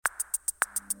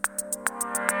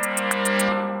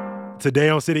Today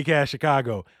on CityCast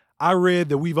Chicago, I read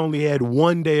that we've only had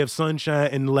one day of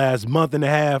sunshine in the last month and a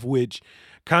half, which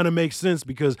kind of makes sense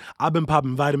because I've been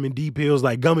popping vitamin D pills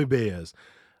like gummy bears.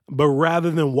 But rather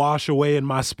than wash away in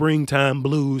my springtime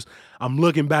blues, I'm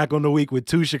looking back on the week with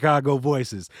two Chicago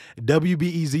voices,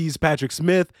 WBEZ's Patrick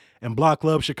Smith and Block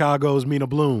Club Chicago's Mina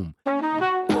Bloom.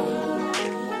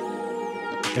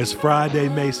 It's Friday,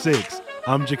 May 6th.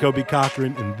 I'm Jacoby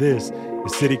Cochran, and this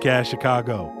is CityCast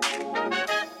Chicago.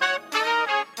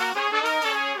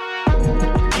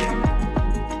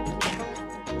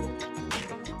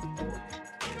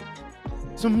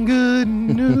 Some good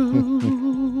news.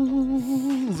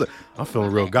 I'm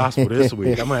feeling real gospel this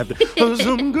week. I'm going to have to,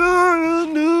 some good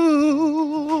news.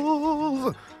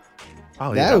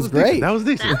 Oh, yeah, that was great. Decent. That was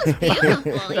decent. That was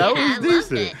beautiful. That Yeah, was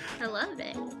decent. I loved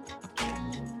it.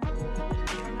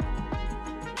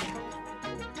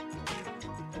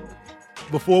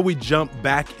 Before we jump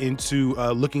back into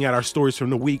looking at our stories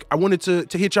from the week, I wanted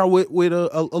to hit y'all with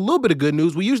a little bit of good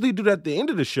news. We usually do that at the end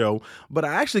of the show, but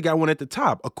I actually got one at the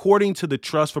top. According to the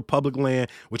Trust for Public Land,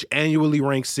 which annually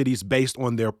ranks cities based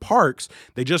on their parks,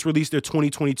 they just released their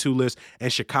 2022 list,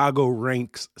 and Chicago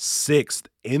ranks 6th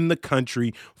in the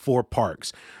country for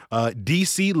parks.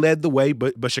 DC led the way,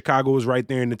 but Chicago was right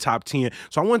there in the top 10.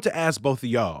 So I wanted to ask both of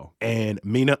y'all, and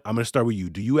Mina, I'm going to start with you.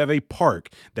 Do you have a park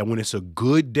that when it's a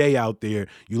good day out there,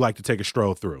 you like to take a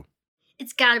stroll through?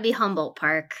 It's got to be Humboldt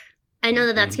Park. I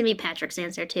know that's going to be Patrick's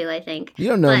answer too, I think. You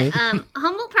don't know me.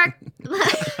 Humboldt Park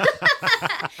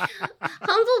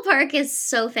Humboldt Park is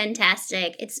so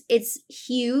fantastic. It's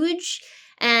huge.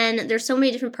 And there's so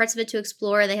many different parts of it to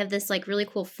explore. They have this like really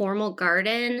cool formal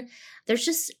garden. There's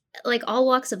just like all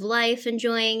walks of life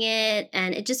enjoying it.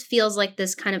 And it just feels like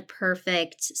this kind of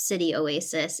perfect city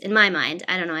oasis in my mind.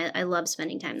 I don't know. I love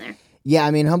spending time there. Yeah,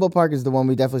 I mean, Humboldt Park is the one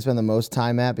we definitely spend the most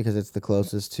time at because it's the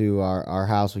closest to our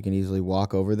house. We can easily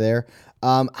walk over there.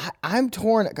 I'm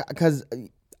torn because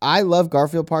I love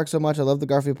Garfield Park so much. I love the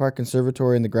Garfield Park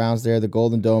Conservatory and the grounds there. The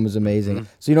Golden Dome is amazing. Mm-hmm.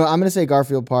 So, I'm going to say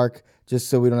Garfield Park just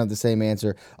so we don't have the same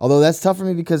answer. Although that's tough for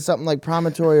me because something like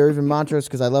Promontory or even Montrose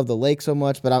because I love the lake so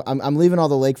much. But I'm leaving all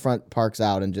the lakefront parks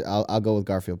out, and I'll go with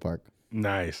Garfield Park.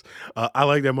 Nice. I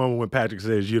like that moment when Patrick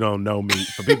says, "You don't know me."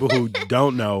 For people who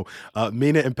don't know,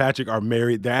 Mina and Patrick are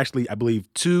married. They're actually, I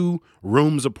believe, 2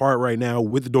 rooms apart right now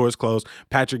with the doors closed.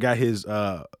 Patrick got his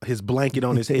blanket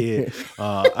on his head.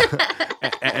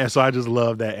 And so I just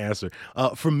love that answer.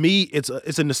 For me, it's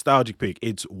a nostalgic pick.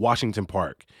 It's Washington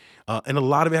Park. And a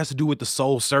lot of it has to do with the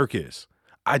Soul Circus.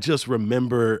 I just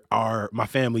remember my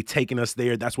family taking us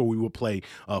there. That's where we would play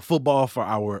football for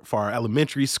our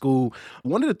elementary school.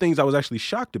 One of the things I was actually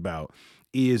shocked about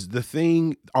is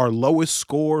our lowest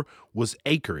score was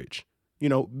acreage.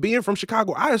 Being from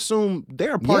Chicago, I assume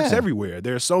there are parks everywhere.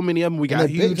 There are so many of them. We got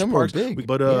huge parks.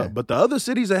 But the other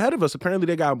cities ahead of us, apparently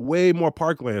they got way more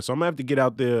parkland. So I'm going to have to get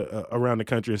out there around the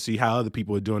country and see how other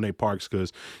people are doing their parks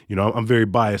because, I'm very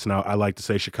biased and I like to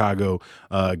say Chicago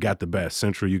got the best.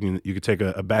 Central, you can take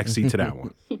a back seat to that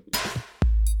one.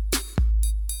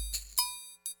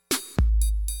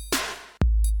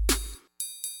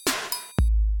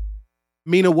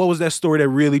 Mina, what was that story that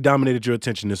really dominated your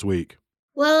attention this week?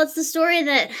 Well, it's the story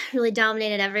that really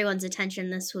dominated everyone's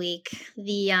attention this week.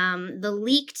 The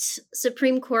leaked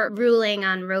Supreme Court ruling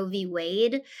on Roe v.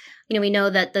 Wade. We know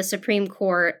that the Supreme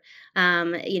Court,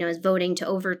 is voting to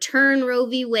overturn Roe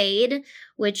v. Wade,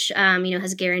 which,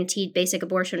 has guaranteed basic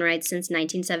abortion rights since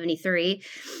 1973.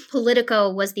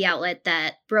 Politico was the outlet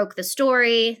that broke the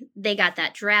story. They got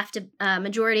that draft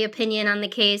majority opinion on the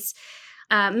case.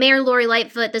 Mayor Lori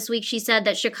Lightfoot this week, she said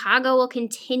that Chicago will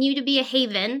continue to be a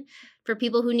haven for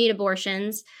people who need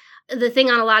abortions. The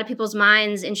thing on a lot of people's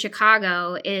minds in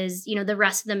Chicago is, the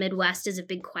rest of the Midwest is a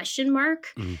big question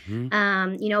mark.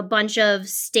 Mm-hmm. A bunch of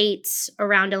states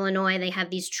around Illinois, they have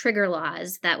these trigger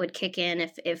laws that would kick in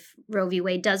if Roe v.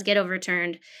 Wade does get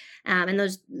overturned. And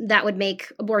that would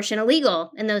make abortion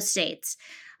illegal in those states.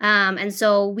 And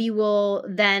so we will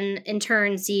then in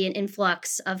turn see an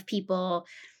influx of people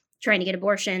trying to get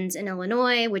abortions in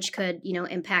Illinois, which could,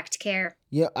 impact care.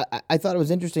 Yeah, I thought it was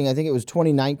interesting. I think it was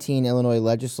 2019 Illinois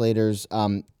legislators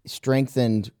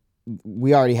strengthened.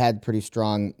 We already had pretty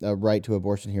strong right to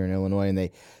abortion here in Illinois, and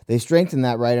they strengthened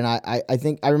that right. And I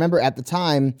think I remember at the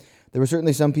time there were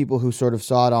certainly some people who sort of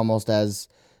saw it almost as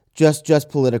just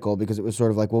political because it was sort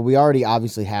of like, well, we already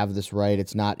obviously have this right.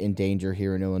 It's not in danger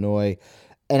here in Illinois.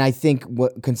 And I think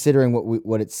considering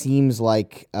what it seems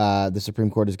like the Supreme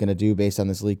Court is going to do based on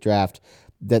this leaked draft,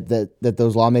 that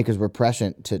those lawmakers were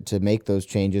prescient to make those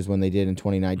changes when they did in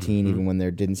 2019, even when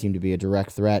there didn't seem to be a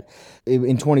direct threat.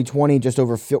 In 2020, just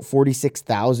over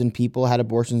 46,000 people had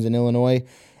abortions in Illinois.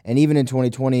 And even in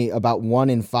 2020, about 1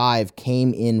 in 5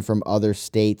 came in from other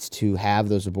states to have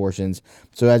those abortions.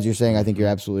 So as you're saying, I think you're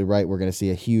absolutely right. We're going to see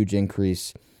a huge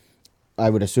increase. I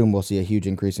would assume we'll see a huge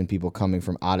increase in people coming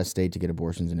from out of state to get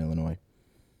abortions in Illinois.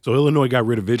 So Illinois got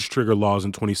rid of its trigger laws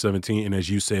in 2017, and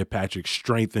as you said, Patrick,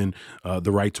 strengthened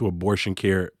the right to abortion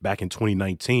care back in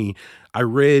 2019. I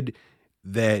read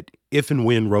that if and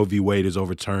when Roe v. Wade is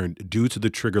overturned due to the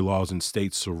trigger laws in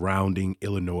states surrounding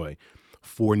Illinois,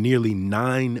 for nearly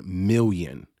 9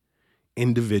 million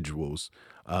individuals,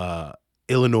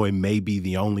 Illinois may be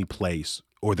the only place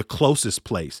or the closest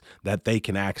place that they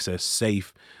can access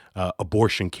safe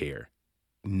abortion care.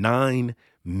 9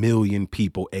 million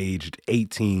people aged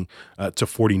 18 to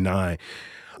 49.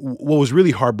 What was really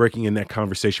heartbreaking in that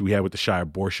conversation we had with the Shy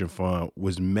Abortion Fund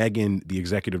was Megan, the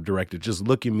executive director, just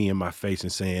looking me in my face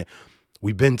and saying,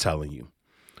 we've been telling you.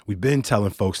 We've been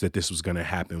telling folks that this was going to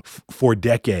happen for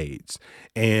decades.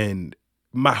 And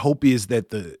my hope is that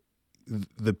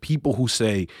the people who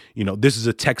say, this is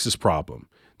a Texas problem,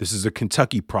 this is a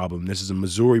Kentucky problem, this is a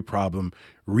Missouri problem,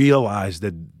 realize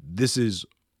that this is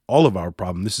all of our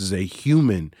problem. This is a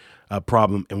human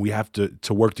problem, and we have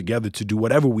to work together to do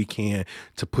whatever we can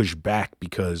to push back,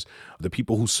 because the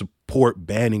people who support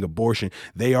banning abortion,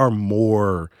 they are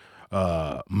more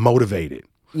motivated.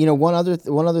 One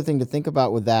other thing to think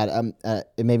about with that,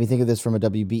 it made me think of this from a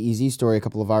WBEZ story. A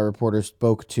couple of our reporters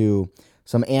spoke to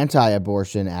some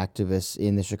anti-abortion activists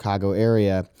in the Chicago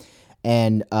area,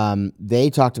 and they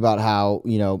talked about how,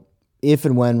 if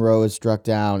and when Roe is struck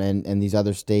down and these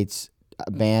other states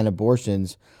ban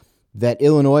abortions, that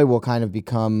Illinois will kind of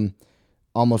become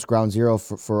almost ground zero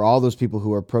for all those people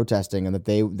who are protesting, and that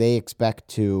they expect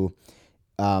to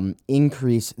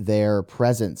increase their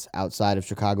presence outside of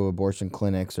Chicago abortion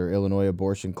clinics or Illinois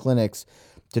abortion clinics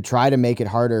to try to make it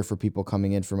harder for people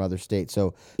coming in from other states.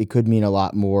 So it could mean a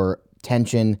lot more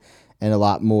tension and a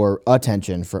lot more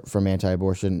attention from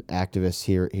anti-abortion activists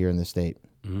here in the state.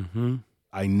 Mm-hmm.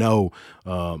 I know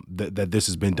that this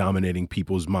has been dominating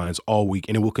people's minds all week,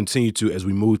 and it will continue to as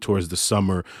we move towards the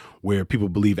summer, where people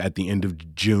believe at the end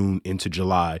of June into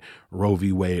July, Roe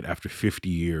v. Wade, after 50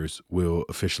 years, will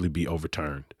officially be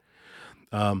overturned.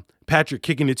 Patrick,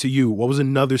 kicking it to you, what was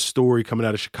another story coming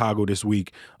out of Chicago this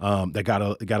week that got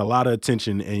a lot of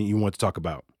attention and you want to talk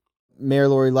about? Mayor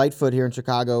Lori Lightfoot here in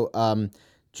Chicago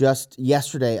just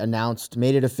yesterday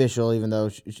made it official, even though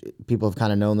people have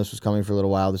kind of known this was coming for a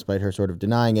little while, despite her sort of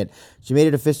denying it. She made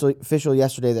it official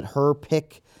yesterday that her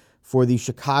pick for the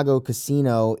Chicago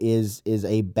casino is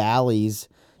a Bally's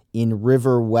in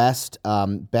River West.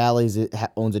 Bally's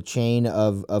owns a chain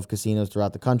of casinos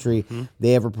throughout the country. Mm-hmm.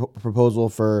 They have a proposal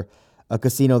for a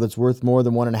casino that's worth more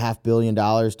than $1.5 billion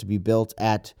to be built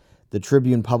at the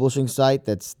Tribune publishing site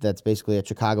that's basically at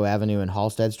Chicago Avenue and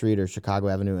Halsted Street, or Chicago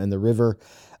Avenue and the River.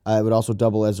 It would also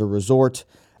double as a resort.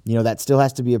 That still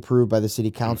has to be approved by the city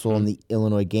council and the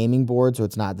Illinois Gaming Board, so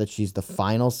it's not that she's the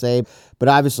final say. But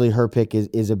obviously her pick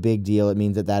is a big deal. It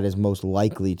means that is most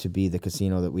likely to be the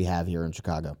casino that we have here in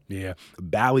Chicago. Yeah.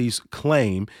 Bally's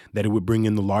claim that it would bring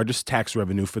in the largest tax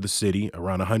revenue for the city,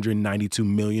 around $192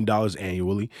 million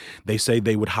annually. They say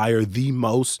they would hire the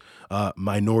most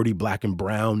minority, Black and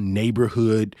brown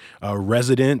neighborhood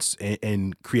residents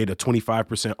and create a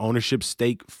 25% ownership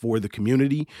stake for the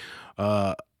community.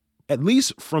 At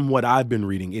least from what I've been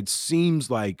reading, it seems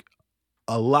like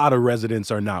a lot of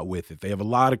residents are not with it. They have a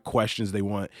lot of questions they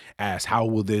want asked. How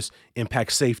will this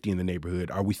impact safety in the neighborhood?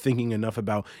 Are we thinking enough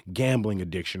about gambling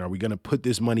addiction? Are we going to put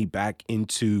this money back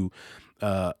into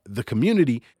the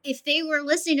community? If they were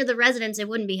listening to the residents, it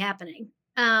wouldn't be happening.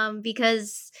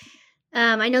 Because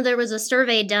I know there was a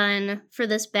survey done for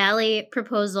this Bally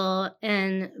proposal,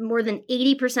 and more than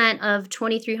 80% of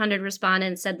 2,300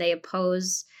 respondents said they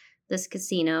oppose this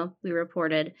casino, we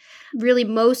reported. Really,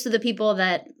 most of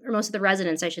the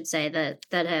residents, I should say,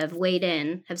 that have weighed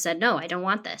in have said, no, I don't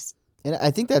want this. And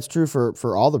I think that's true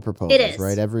for all the proposals, it is.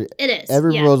 Right? Every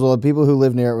yeah. proposal, people who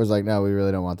live near it was like, no, we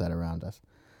really don't want that around us.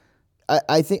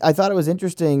 I thought it was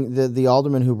interesting, the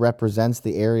alderman who represents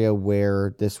the area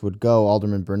where this would go,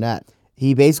 Alderman Burnett,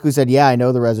 he basically said, yeah, I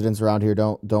know the residents around here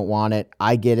don't want it.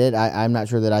 I get it. I'm not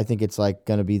sure that I think it's like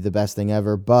going to be the best thing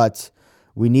ever, but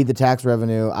we need the tax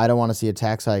revenue. I don't want to see a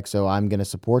tax hike, so I'm going to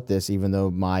support this even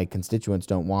though my constituents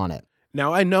don't want it.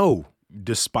 Now, I know,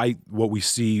 despite what we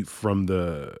see from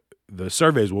the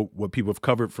surveys, what people have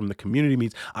covered from the community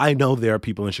meets, I know there are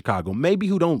people in Chicago maybe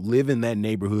who don't live in that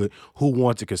neighborhood who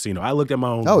want a casino. I looked at my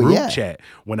own group chat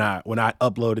when I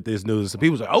uploaded this news, and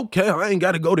people was like, okay, I ain't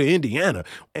got to go to Indiana.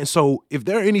 And so if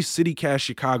there are any CityCast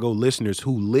Chicago listeners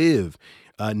who live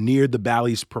near the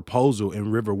Bally's proposal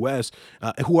in River West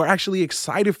who are actually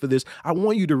excited for this, I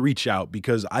want you to reach out,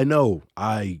 because I know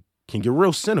I can get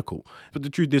real cynical. But the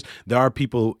truth is, there are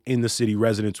people in the city,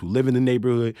 residents who live in the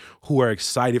neighborhood, who are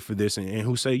excited for this and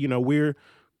who say,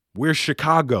 we're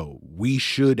Chicago. We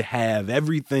should have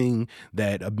everything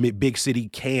that a big city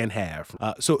can have.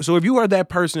 So if you are that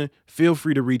person, feel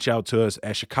free to reach out to us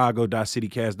at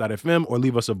chicago.citycast.fm or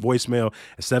leave us a voicemail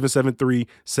at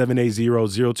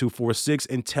 773-780-0246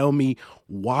 and tell me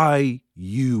why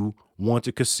you want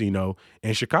a casino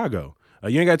in Chicago.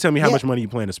 You ain't got to tell me how much money you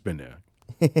plan to spend there.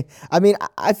 I mean,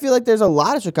 I feel like there's a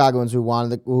lot of Chicagoans who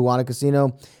want a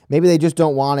casino. Maybe they just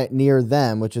don't want it near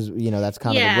them, which is, that's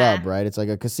kind of the rub, right? It's like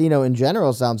a casino in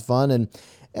general sounds fun. And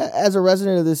as a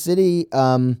resident of the city,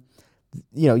 I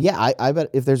bet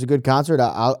if there's a good concert,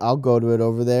 I'll go to it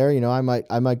over there. I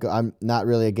might go. I'm not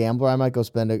really a gambler. I might go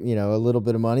spend a little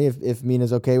bit of money if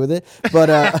Mina's okay with it. But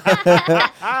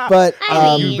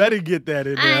you better get that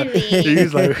in there.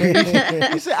 He's like,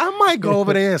 he said, I might go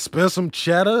over there and spend some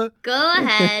cheddar. Go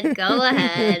ahead.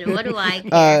 What do I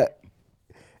care?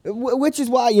 Which is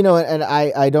why, and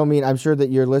I don't mean, I'm sure that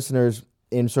your listeners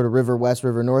in sort of River West,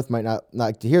 River North might not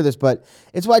like to hear this, but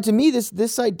it's why to me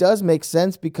this site does make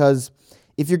sense, because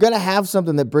if you're going to have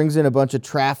something that brings in a bunch of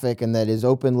traffic and that is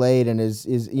open late and is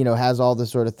has all the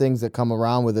sort of things that come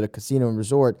around with it, a casino and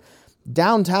resort,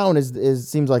 downtown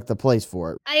seems like the place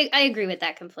for it. I agree with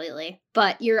that completely,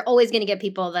 but you're always going to get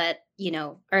people that,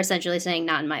 are essentially saying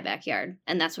not in my backyard,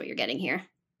 and that's what you're getting here.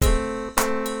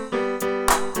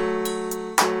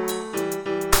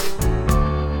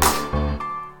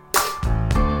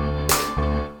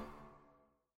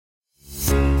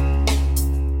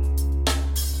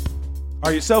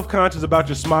 Are you self-conscious about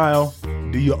your smile?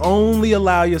 Do you only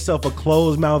allow yourself a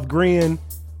closed-mouth grin?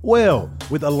 Well,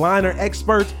 with Aligner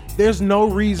experts, there's no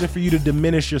reason for you to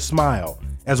diminish your smile.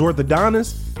 As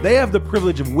orthodontists, they have the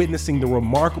privilege of witnessing the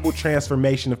remarkable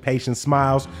transformation of patients'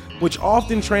 smiles, which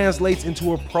often translates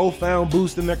into a profound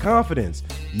boost in their confidence.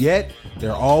 Yet,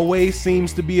 there always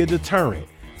seems to be a deterrent.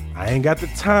 I ain't got the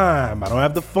time, I don't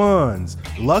have the funds.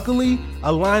 Luckily,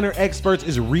 Aligner Experts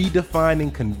is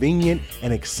redefining convenient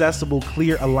and accessible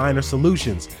clear aligner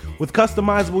solutions. With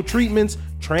customizable treatments,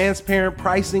 transparent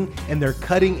pricing, and their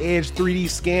cutting-edge 3D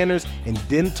scanners and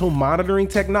dental monitoring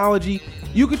technology,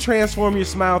 you can transform your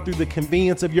smile through the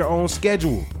convenience of your own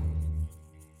schedule.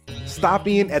 Stop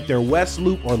in at their West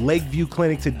Loop or Lakeview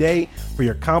clinic today for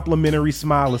your complimentary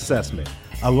smile assessment.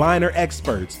 Aligner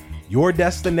Experts, your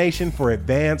destination for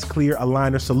advanced clear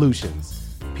aligner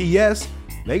solutions. P.S.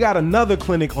 They got another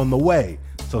clinic on the way,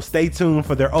 so stay tuned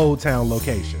for their Old Town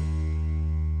location.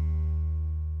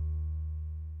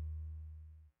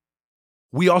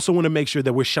 We also want to make sure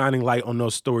that we're shining light on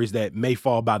those stories that may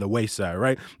fall by the wayside,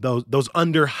 right? Those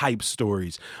underhyped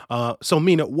stories. So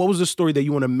Mina, what was the story that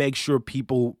you want to make sure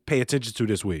people pay attention to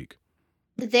this week?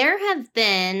 There have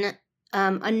been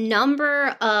a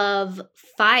number of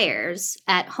fires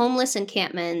at homeless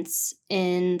encampments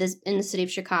in the city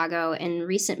of Chicago in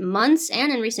recent months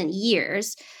and in recent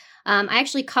years. I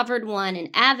actually covered one in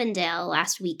Avondale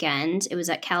last weekend. It was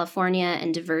at California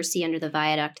and Diversey under the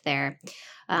viaduct there.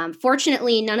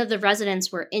 Fortunately, none of the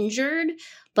residents were injured,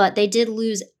 but they did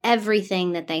lose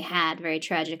everything that they had, very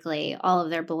tragically. All of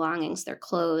their belongings, their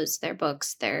clothes, their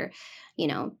books, their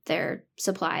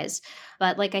supplies.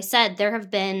 But like I said, there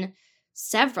have been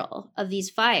several of these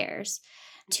fires.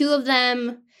 2 of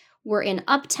them were in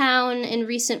Uptown in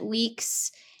recent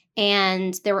weeks,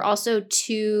 and there were also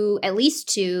at least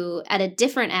two at a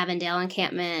different Avondale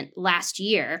encampment last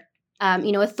year.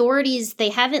 Authorities, they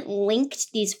haven't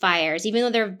linked these fires, even though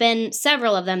there have been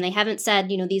several of them. They haven't said,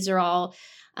 these are all,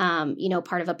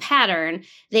 part of a pattern.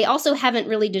 They also haven't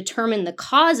really determined the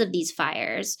cause of these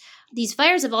fires. These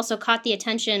fires have also caught the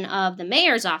attention of the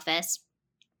mayor's office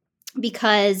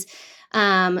because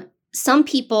some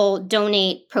people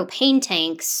donate propane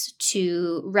tanks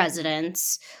to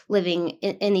residents living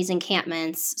in these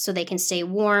encampments so they can stay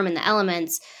warm in the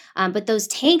elements. But those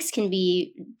tanks can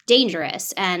be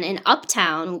dangerous. And in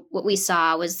Uptown, what we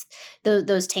saw was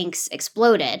those tanks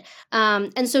exploded.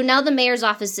 And so now the mayor's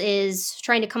office is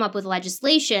trying to come up with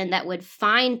legislation that would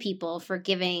fine people for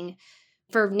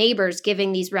neighbors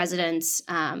giving these residents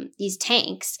these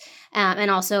tanks,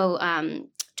 and also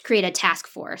create a task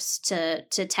force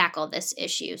to tackle this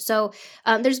issue. So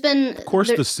there's been... Of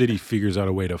course, the city figures out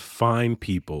a way to fine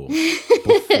people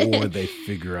before they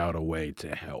figure out a way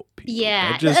to help people.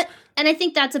 Yeah, and I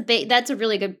think that's a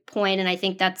really good point, and I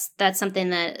think that's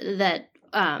something that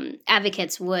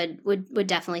advocates would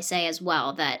definitely say as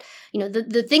well, that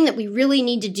the thing that we really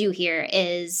need to do here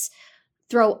is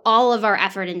throw all of our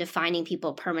effort into finding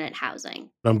people permanent housing.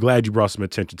 I'm glad you brought some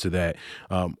attention to that.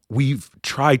 We've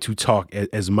tried to talk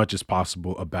as much as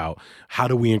possible about how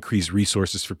do we increase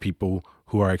resources for people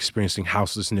who are experiencing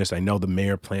houselessness. I know the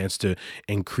mayor plans to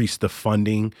increase the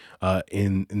funding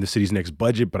in the city's next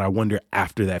budget, but I wonder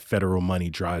after that federal money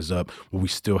dries up, will we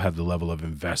still have the level of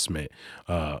investment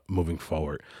moving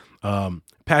forward?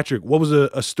 Patrick, what was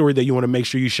a story that you want to make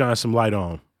sure you shine some light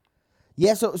on?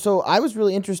 Yeah, so I was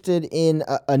really interested in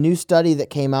a new study that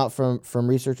came out from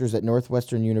researchers at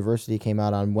Northwestern University, came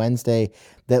out on Wednesday,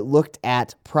 that looked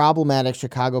at problematic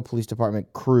Chicago Police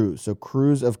Department crews, so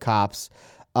crews of cops.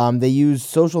 They use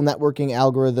social networking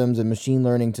algorithms and machine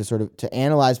learning to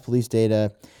analyze police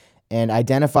data and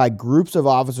identify groups of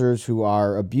officers who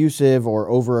are abusive or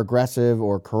over-aggressive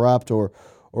or corrupt or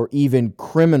even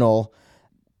criminal.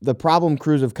 The problem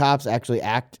crews of cops actually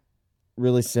act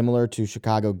really similar to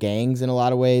Chicago gangs in a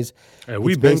lot of ways.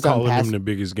 We've been calling them the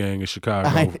biggest gang in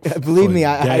Chicago. Believe me,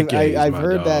 I've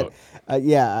heard dog. that.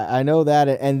 Yeah, I know that,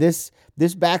 and this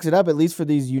backs it up. At least for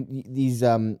these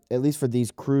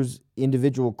crews,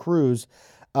 individual crews,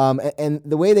 and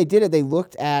the way they did it, they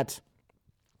looked at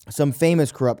some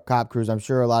famous corrupt cop crews. I'm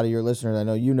sure a lot of your listeners, I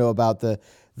know you know about the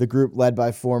group led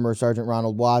by former Sergeant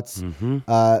Ronald Watts,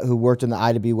 who worked in the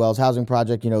Ida B. Wells housing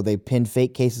project. They pinned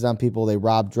fake cases on people. They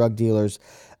robbed drug dealers.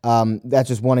 That's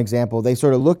just one example. They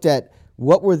sort of looked at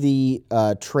what were the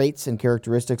traits and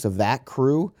characteristics of that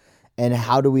crew, and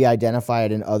how do we identify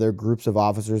it in other groups of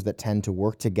officers that tend to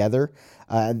work together.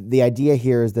 The idea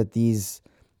here is that these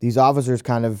officers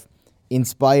kind of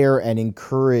inspire and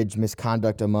encourage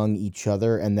misconduct among each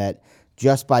other, and that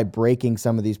just by breaking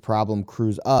some of these problem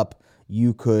crews up,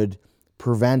 you could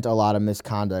prevent a lot of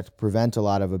misconduct, prevent a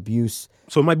lot of abuse.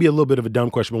 So it might be a little bit of a dumb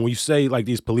question, but when you say like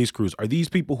these police crews, are these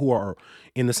people who are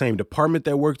in the same department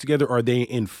that work together, or are they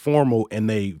informal and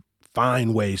they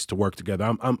find ways to work together?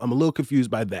 I'm a little confused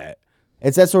by that.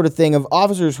 It's that sort of thing of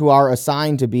officers who are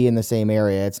assigned to be in the same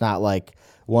area. It's not like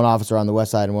one officer on the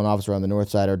west side and one officer on the north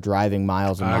side are driving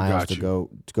miles and miles to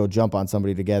go jump on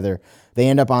somebody together. They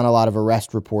end up on a lot of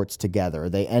arrest reports together.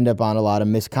 They end up on a lot of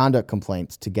misconduct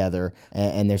complaints together.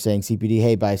 And they're saying, CPD,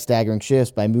 hey, by staggering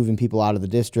shifts, by moving people out of the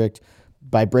district,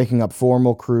 by breaking up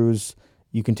formal crews,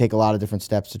 you can take a lot of different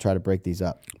steps to try to break these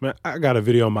up. Man, I got a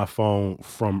video on my phone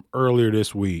from earlier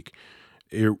this week.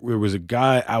 It was a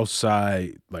guy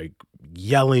outside, like,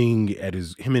 yelling at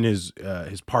him and his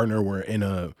partner were in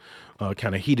a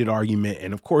kind of heated argument,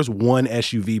 and of course one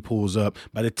SUV pulls up.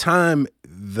 By the time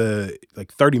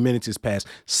 30 minutes has passed,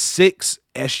 6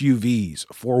 SUVs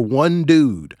for one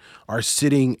dude are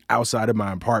sitting outside of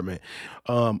my apartment.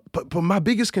 But my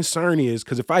biggest concern is,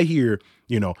 because if I hear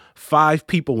 5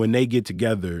 people when they get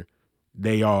together,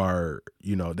 they are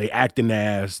they act an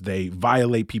ass, they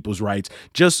violate people's rights,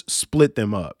 just split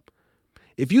them up.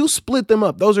 If you split them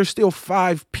up, those are still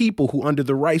 5 people who, under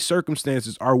the right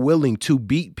circumstances, are willing to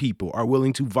beat people, are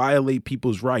willing to violate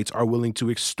people's rights, are willing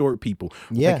to extort people.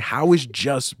 Yeah. Like, how is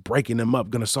just breaking them up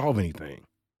going to solve anything?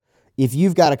 If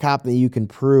you've got a cop that you can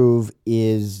prove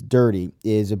is dirty,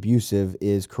 is abusive,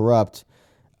 is corrupt,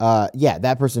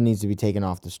 that person needs to be taken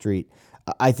off the street.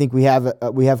 I think we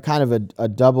have kind of a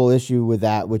double issue with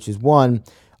that, which is, one,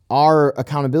 our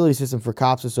accountability system for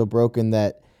cops is so broken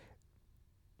that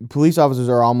police officers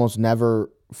are almost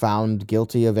never found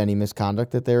guilty of any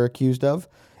misconduct that they're accused of.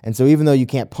 And so even though you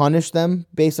can't punish them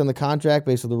based on the contract,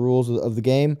 based on the rules of the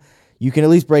game, you can at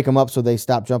least break them up so they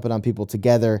stop jumping on people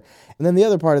together. And then the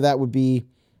other part of that would be,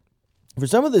 for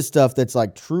some of this stuff that's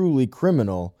like truly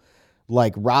criminal,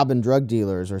 like robbing drug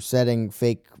dealers or setting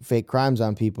fake crimes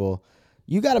on people,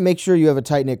 you got to make sure you have a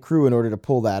tight-knit crew in order to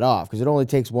pull that off, because it only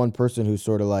takes one person who's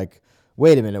sort of like,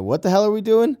 wait a minute, what the hell are we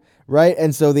doing? Right?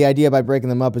 And so the idea by breaking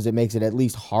them up is it makes it at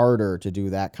least harder to do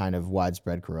that kind of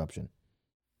widespread corruption.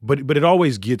 But it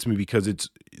always gets me, because it's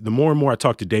the more and more I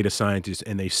talk to data scientists,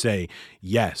 and they say,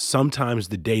 yes, sometimes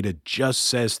the data just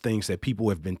says things that people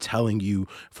have been telling you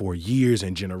for years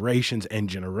and generations and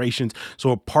generations. So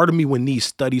a part of me, when these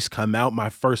studies come out, my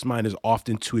first mind is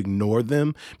often to ignore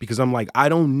them, because I'm like, I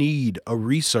don't need a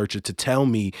researcher to tell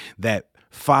me that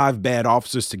 5 bad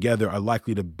officers together are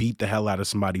likely to beat the hell out of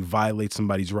somebody, violate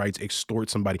somebody's rights, extort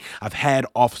somebody. I've had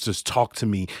officers talk to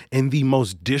me in the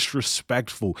most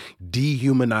disrespectful,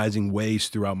 dehumanizing ways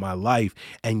throughout my life.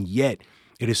 And yet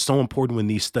it is so important when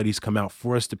these studies come out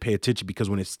for us to pay attention, because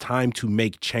when it's time to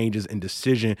make changes and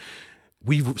decision,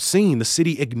 we've seen the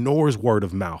city ignores word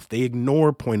of mouth. They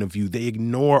ignore point of view. They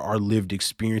ignore our lived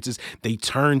experiences. They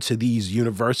turn to these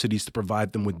universities to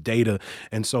provide them with data.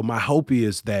 And so my hope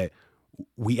is that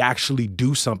we actually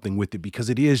do something with it, because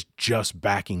it is just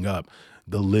backing up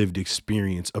the lived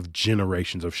experience of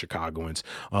generations of Chicagoans.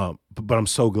 But I'm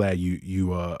so glad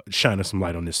you shining some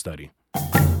light on this study.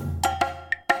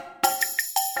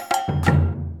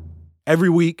 Every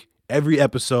week, every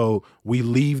episode, we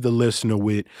leave the listener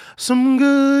with some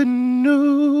good news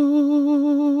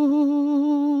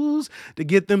to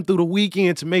get them through the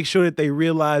weekend, to make sure that they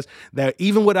realize that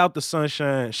even without the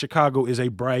sunshine, Chicago is a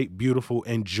bright, beautiful,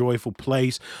 and joyful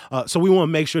place. So we want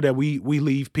to make sure that we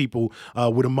leave people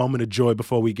with a moment of joy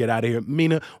before we get out of here.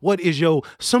 Mina, what is your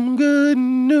some good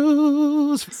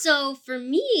news? So for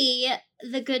me,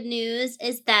 the good news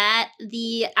is that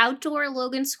the outdoor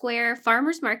Logan Square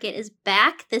Farmers Market is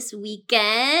back this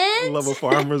weekend. Love a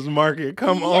farmers market.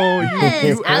 Come Yes, on.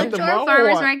 You earned them outdoor all.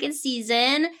 farmers market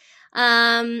season.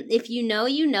 If you know,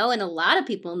 you know, and a lot of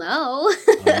people know.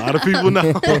 A lot of people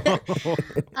know.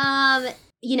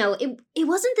 You know, it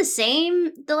wasn't the same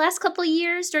the last couple of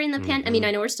years during the I mean,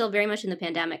 I know we're still very much in the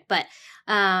pandemic, but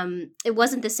it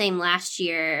wasn't the same last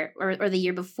year or the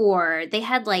year before. They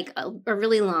had like a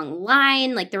really long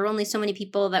line. Like there were only so many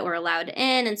people that were allowed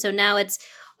in. And so now it's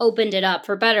opened it up,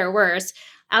 for better or worse.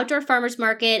 Outdoor farmers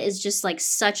market is just like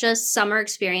such a summer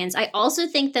experience. I also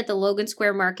think that the Logan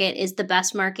Square market is the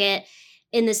best market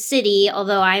in the city,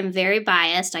 although I'm very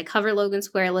biased. I cover Logan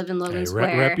Square, live in Logan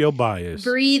Square. Rep your bias.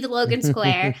 Breathe Logan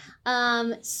Square.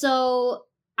 So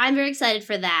I'm very excited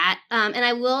for that. And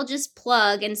I will just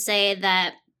plug and say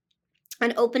that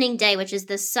on opening day, which is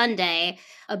this Sunday,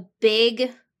 a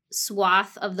big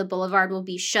swath of the boulevard will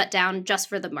be shut down just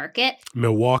for the market.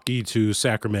 Milwaukee to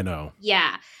Sacramento.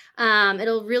 Yeah.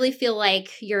 It'll really feel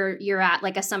like you're at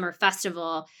like a summer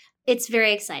festival. It's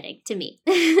very exciting to me.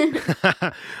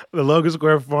 The Logan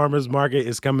Square Farmers Market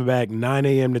is coming back 9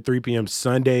 a.m. to 3 p.m.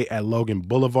 Sunday at Logan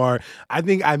Boulevard. I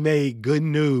think I made good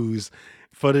news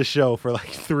for the show for like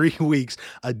 3 weeks,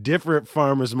 a different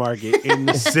farmers market in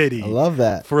the city. I love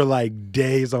that. For like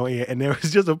days on end. And there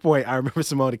was just a point, I remember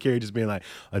Simone Carey just being like,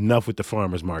 enough with the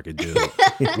farmers market, dude.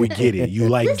 We get it. You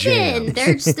like jam.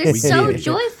 They're so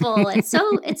joyful. It's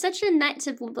such a night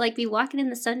to like be walking in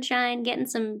the sunshine, getting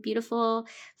some beautiful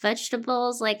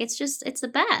vegetables. Like it's the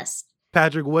best.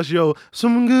 Patrick, what's your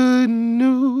some good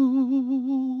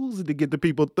news to get the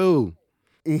people through?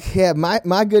 Yeah,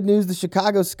 my good news, the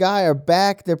Chicago Sky are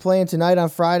back. They're playing tonight on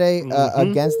Friday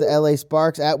against the LA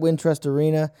Sparks at Wintrust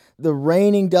Arena. The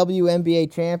reigning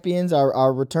WNBA champions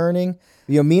are returning.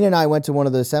 You know, Mina and I went to one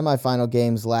of the semifinal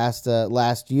games last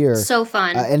year. So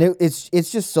fun. And it's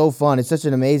just so fun. It's such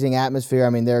an amazing atmosphere.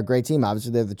 I mean, they're a great team.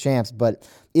 Obviously, they're the champs, but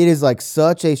it is like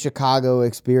such a Chicago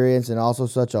experience and also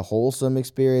such a wholesome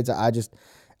experience.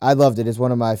 I loved it. It's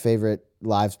one of my favorite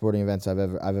live sporting events I've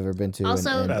ever been to.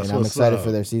 Also, and I'm excited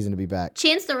for their season to be back.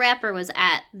 Chance the Rapper was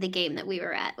at the game that we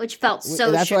were at, which felt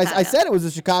so That's Chicago. why I said it was a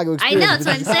Chicago experience. I know, that's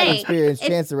what I'm saying. Experience.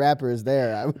 Chance the Rapper is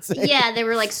there, I would say. Yeah, there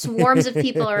were like swarms of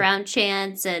people around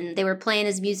Chance, and they were playing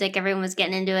his music. Everyone was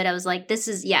getting into it. I was like, this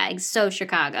is, it's so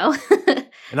Chicago.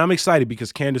 And I'm excited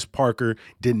because Candace Parker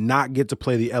did not get to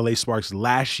play the LA Sparks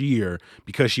last year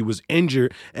because she was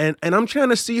injured. And I'm trying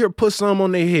to see her put some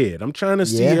on their head. I'm trying to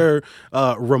see her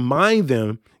remind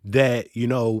them that, you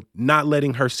know, not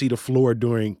letting her see the floor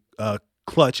during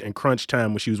clutch and crunch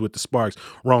time when she was with the Sparks,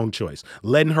 wrong choice.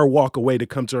 Letting her walk away to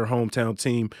come to her hometown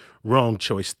team, wrong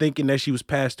choice. Thinking that she was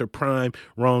past her prime,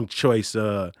 wrong choice.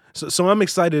 So I'm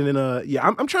excited, and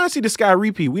I'm trying to see the Sky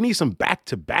repeat. We need some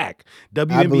back-to-back.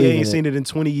 WNBA ain't seen it in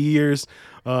 20 years,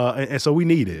 and so we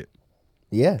need it.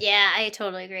 Yeah. Yeah, I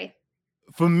totally agree.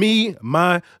 For me,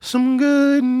 my some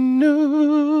good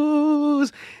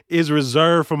news is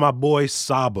reserved for my boy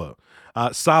Saba.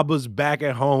 Saba's back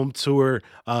at home tour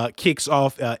kicks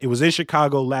off. It was in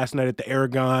Chicago last night at the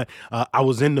Aragon. I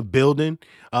was in the building.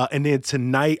 And then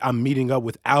tonight I'm meeting up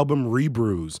with Album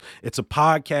Rebrews. It's a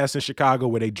podcast in Chicago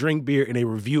where they drink beer and they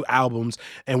review albums.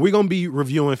 And we're going to be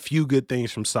reviewing Few Good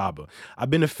Things from Saba. I've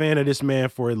been a fan of this man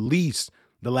for at least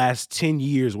the last 10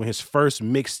 years. When his first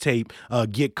mixtape,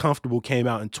 Get Comfortable, came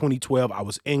out in 2012. I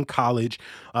was in college.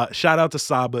 Shout out to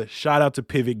Saba. Shout out to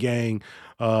Pivot Gang.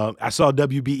 I saw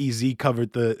WBEZ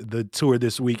covered the tour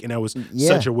this week, and that was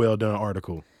such a well-done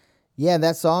article. Yeah,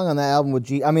 that song on that album with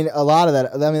G, I mean, a lot of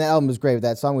that, the album was great, but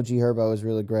that song with G Herbo was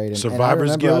really great. And,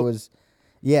 Survivor's Guilt?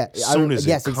 It's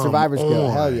Survivor's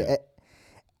Guilt. Hell yeah.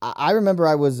 I remember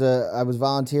I was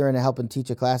volunteering and helping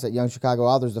teach a class at Young Chicago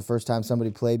Authors the first time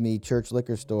somebody played me Church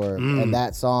Liquor Store, and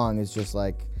that song is just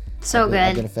like so good.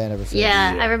 I've been a fan ever since.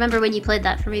 Yeah, I remember when you played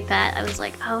that for me, Pat. I was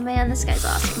like, oh man, this guy's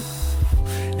awesome.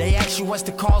 They ask you what's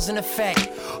the cause and effect.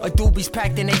 A doobie's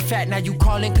packed and they fat, now you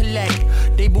call and collect.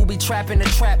 They booby trapping the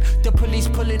trap. The police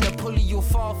pulling the pulley, you'll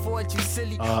fall for it, you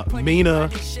silly. Mina,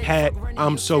 Pat,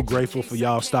 I'm so grateful for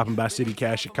y'all stopping by City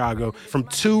Cast Chicago. From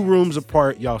 2 rooms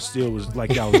apart, y'all still was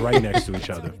like y'all was right next to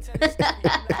each other.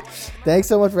 Thanks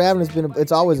so much for having us.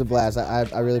 It's always a blast.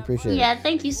 I really appreciate it. Yeah,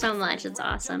 thank you so much. It's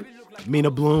awesome.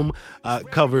 Mina Bloom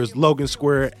covers Logan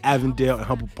Square, Avondale, and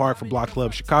Humboldt Park for Block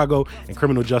Club Chicago, and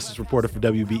criminal justice reporter for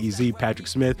WBEZ, Patrick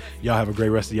Smith. Y'all have a great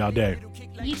rest of y'all day.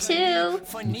 You too.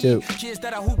 You too. Kids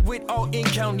that I hoop with all in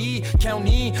county.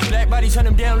 Black bodies turn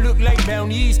them down, look like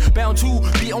bounties. Bound to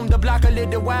be on the block a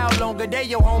little while longer. They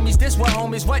your homies, this what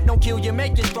homies. What don't kill you,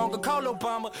 make you stronger. Call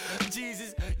Obama.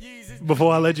 Jesus.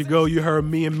 Before I let you go, you heard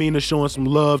me and Mina showing some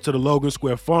love to the Logan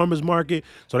Square Farmers Market.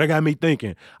 So that got me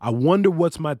thinking, I wonder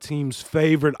what's my team's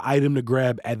favorite item to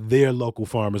grab at their local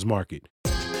farmers market.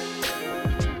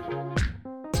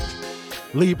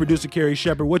 Lead producer Carrie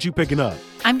Shepard, what you picking up?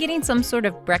 I'm getting some sort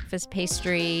of breakfast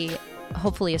pastry,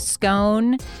 hopefully a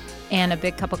scone and a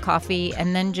big cup of coffee,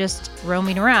 and then just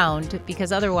roaming around,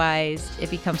 because otherwise it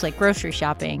becomes like grocery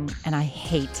shopping, and I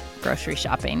hate grocery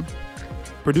shopping.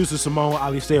 Producer Simone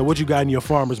Alisea, what you got in your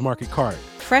farmer's market cart?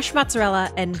 Fresh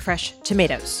mozzarella and fresh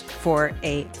tomatoes for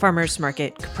a farmer's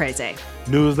market caprese.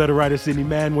 Newsletter writer Sydney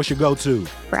Madden, what's your go-to?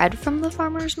 Bread from the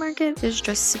farmer's market is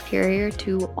just superior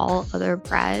to all other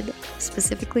bread,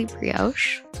 specifically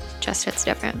brioche. Just hits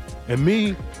different. And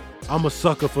me, I'm a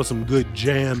sucker for some good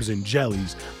jams and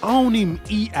jellies. I don't even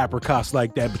eat apricots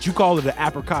like that, but you call it an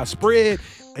apricot spread,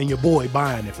 and your boy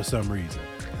buying it for some reason.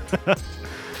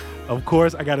 Of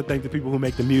course, I got to thank the people who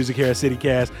make the music here at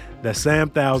CityCast. That's Sam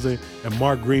Thousand and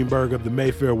Mark Greenberg of the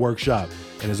Mayfair Workshop.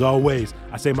 And as always,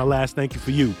 I say my last thank you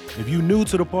for you. If you're new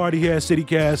to the party here at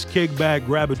CityCast, kick back,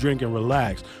 grab a drink, and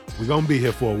relax. We're going to be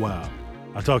here for a while.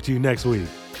 I'll talk to you next week.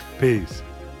 Peace.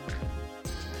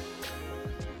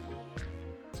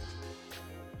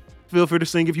 Feel free to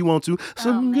sing if you want to.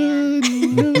 Some good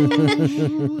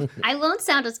news. I won't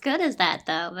sound as good as that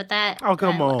though, but that. Oh,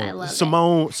 come on. I love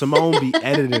Simone be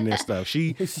editing this stuff.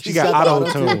 She got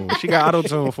auto-tune. She got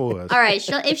auto-tune for us. All right,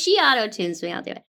 if she auto tunes me, I'll do it.